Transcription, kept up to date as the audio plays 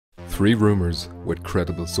3 rumors with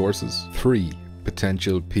credible sources, 3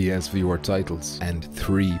 potential PSVR titles, and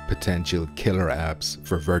 3 potential killer apps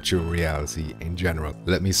for virtual reality in general.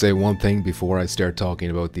 Let me say one thing before I start talking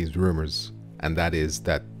about these rumors, and that is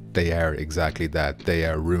that they are exactly that. They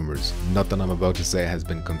are rumors. Nothing I'm about to say has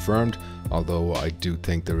been confirmed, although I do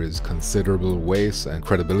think there is considerable weight and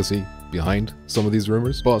credibility behind some of these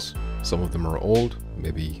rumors, but some of them are old,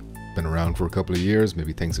 maybe been around for a couple of years,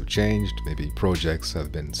 maybe things have changed, maybe projects have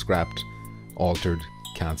been scrapped, altered,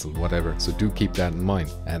 cancelled, whatever, so do keep that in mind.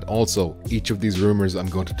 And also, each of these rumors I'm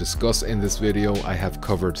going to discuss in this video I have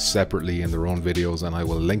covered separately in their own videos, and I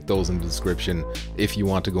will link those in the description if you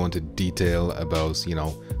want to go into detail about, you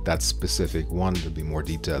know, that specific one. There'll be more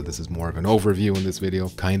detail. This is more of an overview in this video,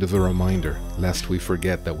 kind of a reminder lest we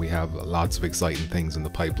forget that we have lots of exciting things in the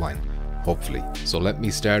pipeline, hopefully. So let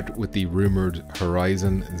me start with the rumored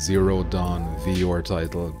Horizon Zero Dawn VR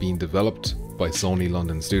title being developed by Sony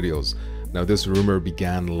London Studios. Now, this rumor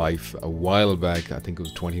began life a while back, I think it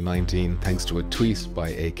was 2019, thanks to a tweet by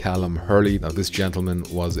a Callum Hurley. Now, this gentleman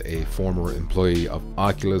was a former employee of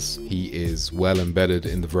Oculus. He is well embedded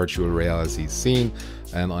in the virtual reality scene,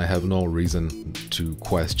 and I have no reason to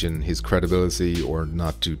question his credibility or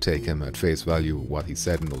not to take him at face value what he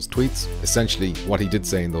said in those tweets. Essentially, what he did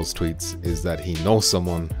say in those tweets is that he knows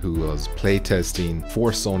someone who was playtesting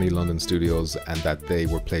for Sony London Studios and that they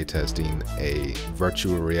were playtesting a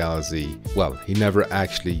virtual reality. Well, he never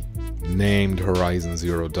actually named Horizon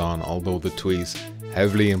Zero Dawn, although the tweet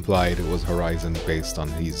heavily implied it was Horizon based on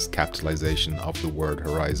his capitalization of the word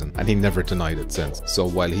Horizon, and he never denied it since. So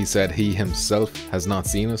while he said he himself has not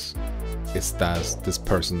seen it, it's that this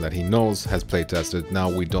person that he knows has playtested. Now,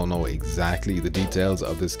 we don't know exactly the details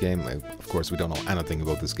of this game. Of course, we don't know anything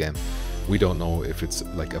about this game. We don't know if it's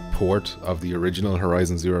like a port of the original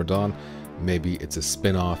Horizon Zero Dawn. Maybe it's a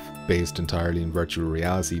spin-off based entirely in virtual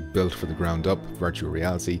reality, built for the ground up. Virtual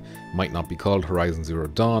reality might not be called Horizon Zero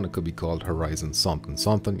Dawn, it could be called Horizon something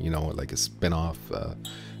something, you know, like a spin-off, a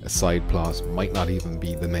side plot, might not even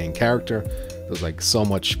be the main character. There's like so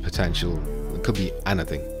much potential, it could be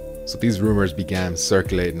anything. So these rumors began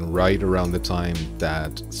circulating right around the time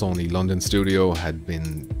that Sony London Studio had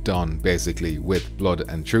been done basically with Blood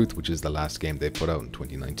and Truth, which is the last game they put out in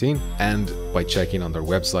 2019. And by checking on their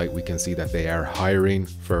website, we can see that they are hiring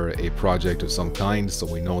for a project of some kind, so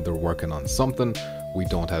we know they're working on something. We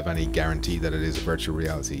don't have any guarantee that it is a virtual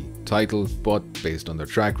reality title, but based on their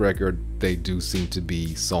track record, they do seem to be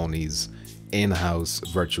Sony's in-house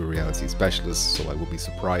virtual reality specialists, so I will be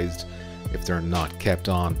surprised if they're not kept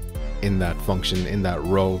on in that function, in that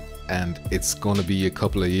role. And it's going to be a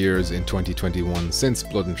couple of years in 2021 since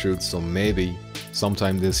Blood and Truth, so maybe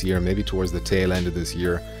sometime this year, maybe towards the tail end of this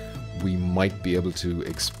year, we might be able to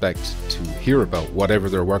expect to hear about whatever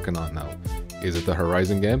they're working on now. Is it the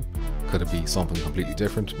Horizon game? Could it be something completely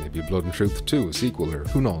different? Maybe Blood and Truth 2, a sequel, or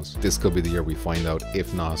who knows? This could be the year we find out.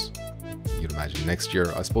 If not, you'd imagine next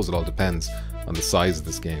year. I suppose it all depends on the size of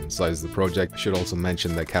this game, size of the project. I should also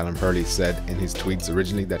mention that Callum Hurley said in his tweets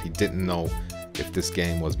originally that he didn't know if this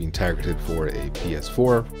game was being targeted for a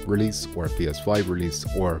PS4 release or a PS5 release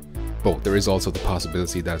or both. There is also the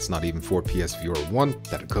possibility that it's not even for PSVR 1,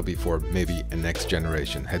 that it could be for maybe a next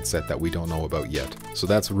generation headset that we don't know about yet. So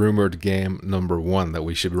that's rumored game number 1 that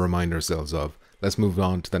we should remind ourselves of. Let's move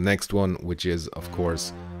on to the next one, which is of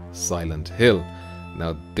course Silent Hill.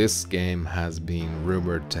 Now, this game has been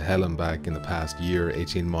rumored to hell and back in the past year,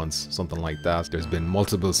 18 months, something like that. There's been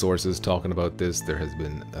multiple sources talking about this. There has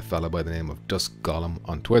been a fella by the name of Dusk Golem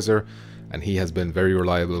on Twitter, and he has been very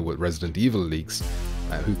reliable with Resident Evil leaks,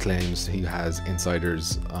 who claims he has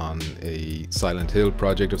insiders on a Silent Hill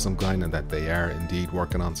project of some kind and that they are indeed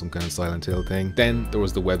working on some kind of Silent Hill thing. Then there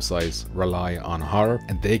was the website Rely on Horror,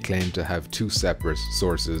 and they claimed to have 2 separate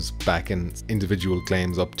sources backing individual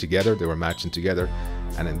claims up together. They were matching together,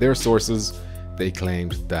 and in their sources they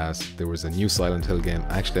claimed that there was a new Silent Hill game.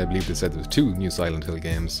 Actually, I believe they said there was 2 new Silent Hill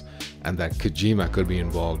games and that Kojima could be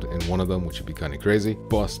involved in one of them, which would be kind of crazy.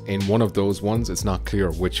 But in one of those ones, it's not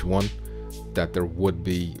clear which one, that there would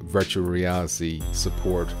be virtual reality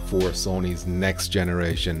support for Sony's next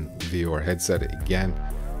generation VR headset. Again,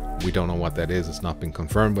 we don't know what that is. It's not been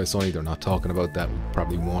confirmed by Sony. They're not talking about that.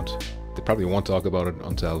 They probably won't talk about it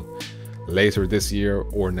until later this year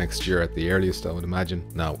or next year at the earliest, I would imagine.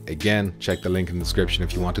 Now, again, check the link in the description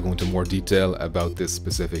if you want to go into more detail about this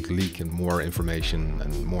specific leak and more information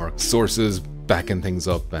and more sources backing things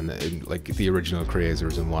up and like the original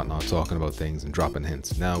creators and whatnot, talking about things and dropping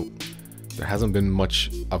hints. Now, there hasn't been much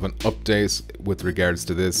of an update with regards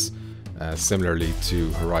to this. Similarly to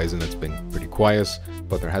Horizon, it's been pretty quiet,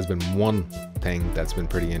 but there has been one thing that's been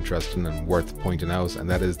pretty interesting and worth pointing out, and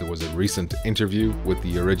that is there was a recent interview with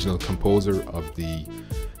the original composer of the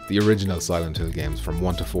original Silent Hill games from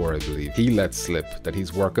 1 to 4, I believe. He let slip that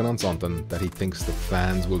he's working on something that he thinks the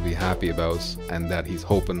fans will be happy about, and that he's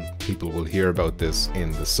hoping people will hear about this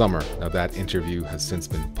in the summer. Now that interview has since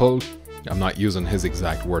been pulled. I'm not using his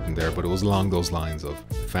exact wording there, but it was along those lines of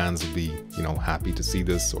fans will be, you know, happy to see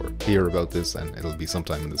this or hear about this, and it'll be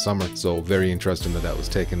sometime in the summer. So very interesting that that was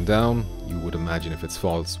taken down. You would imagine if it's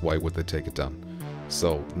false, why would they take it down?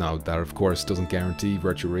 So now that of course doesn't guarantee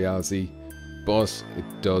virtual reality, but it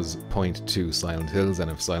does point to Silent Hills,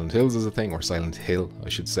 and if Silent Hills is a thing, or Silent Hill I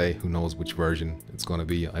should say, who knows which version it's going to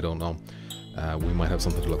be, I don't know. We might have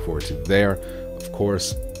something to look forward to there. Of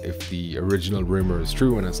course, if the original rumor is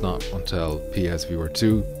true and it's not until PSVR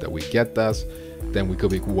 2 that we get that, then we could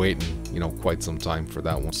be waiting, you know, quite some time for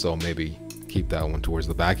that one. So maybe keep that one towards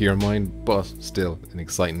the back of your mind, but still an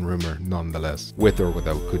exciting rumor nonetheless, with or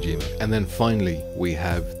without Kojima. And then finally we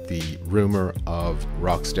have the rumor of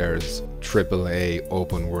Rockstar's AAA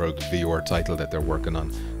open world VR title that they're working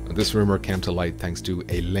on. Now, this rumor came to light thanks to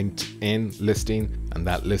a LinkedIn listing, and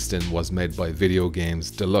that listing was made by Video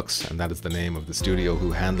Games Deluxe, and that is the name of the studio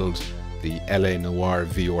who handled the LA Noire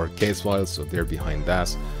VR case files, so they're behind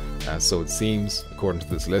that. So it seems, according to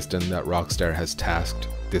this listing, that Rockstar has tasked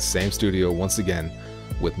this same studio once again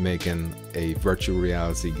with making a virtual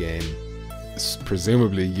reality game,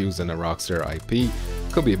 presumably using a Rockstar IP.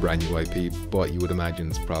 Could be a brand new IP, but you would imagine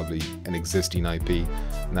it's probably an existing IP.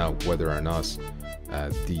 Now, whether or not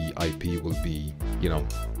the IP will be, you know,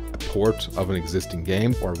 a port of an existing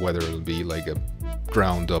game, or whether it'll be like a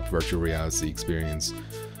ground up virtual reality experience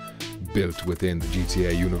built within the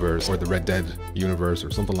GTA universe or the Red Dead universe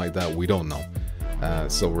or something like that, we don't know.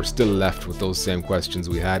 So we're still left with those same questions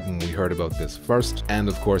we had when we heard about this first, and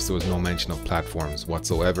of course there was no mention of platforms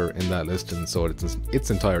whatsoever in that list, and so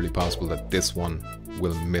it's entirely possible that this one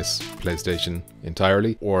will miss PlayStation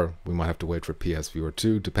entirely, or we might have to wait for PSVR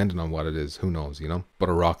 2, depending on what it is, who knows, you know. But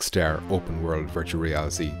a Rockstar open world virtual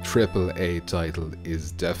reality AAA title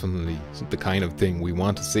is definitely the kind of thing we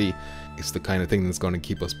want to see. It's the kind of thing that's going to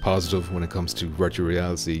keep us positive when it comes to virtual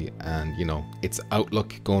reality and, you know, its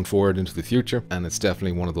outlook going forward into the future. And it's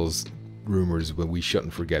definitely one of those rumors where we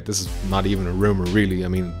shouldn't forget. This is not even a rumor really, I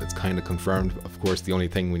mean, it's kind of confirmed. Of course, the only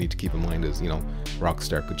thing we need to keep in mind is, you know,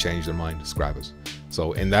 Rockstar could change their mind, scrap it.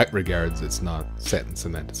 So in that regards, it's not set in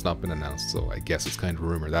cement, it's not been announced, so I guess it's kind of a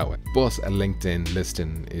rumor that way. But a LinkedIn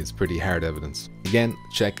listing is pretty hard evidence. Again,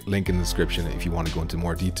 check link in the description if you want to go into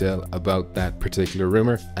more detail about that particular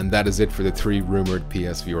rumor. And that is it for the 3 rumored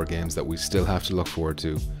PSVR games that we still have to look forward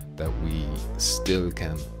to, that we still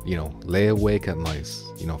can, you know, lay awake at night,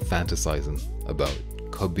 you know, fantasizing about.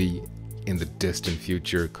 Could be in the distant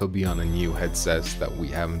future, could be on a new headset that we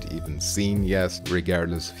haven't even seen yet.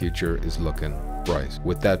 Regardless, future is looking bright.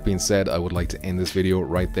 With that being said, I would like to end this video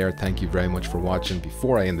right there. Thank you very much for watching.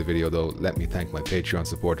 Before I end the video though, let me thank my Patreon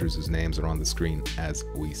supporters whose names are on the screen as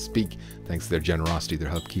we speak. Thanks to their generosity, their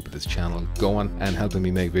help keeping this channel going and helping me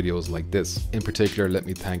make videos like this. In particular, let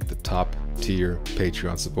me thank the top tier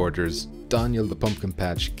Patreon supporters: Daniel the Pumpkin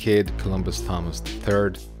Patch Kid, Columbus Thomas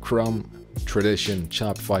III, Crumb, Tradition,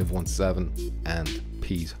 Chop517, and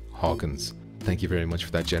Pete Hawkins. Thank you very much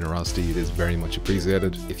for that generosity. It is very much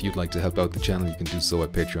appreciated. If you'd like to help out the channel, you can do so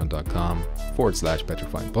at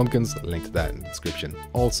patreon.com/Petrifying Pumpkins. Link to that in the description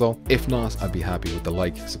also. If not, I'd be happy with the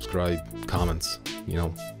like, subscribe, comments, you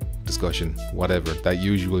know, discussion, whatever, that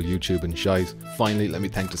usual YouTube and shite. Finally, let me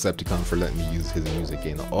thank Decepticon for letting me use his music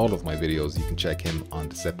in all of my videos. You can check him on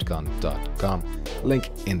dicepticon.com,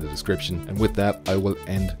 link in the description. And with that, I will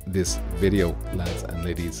end this video. Lads and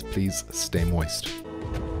ladies, please stay moist.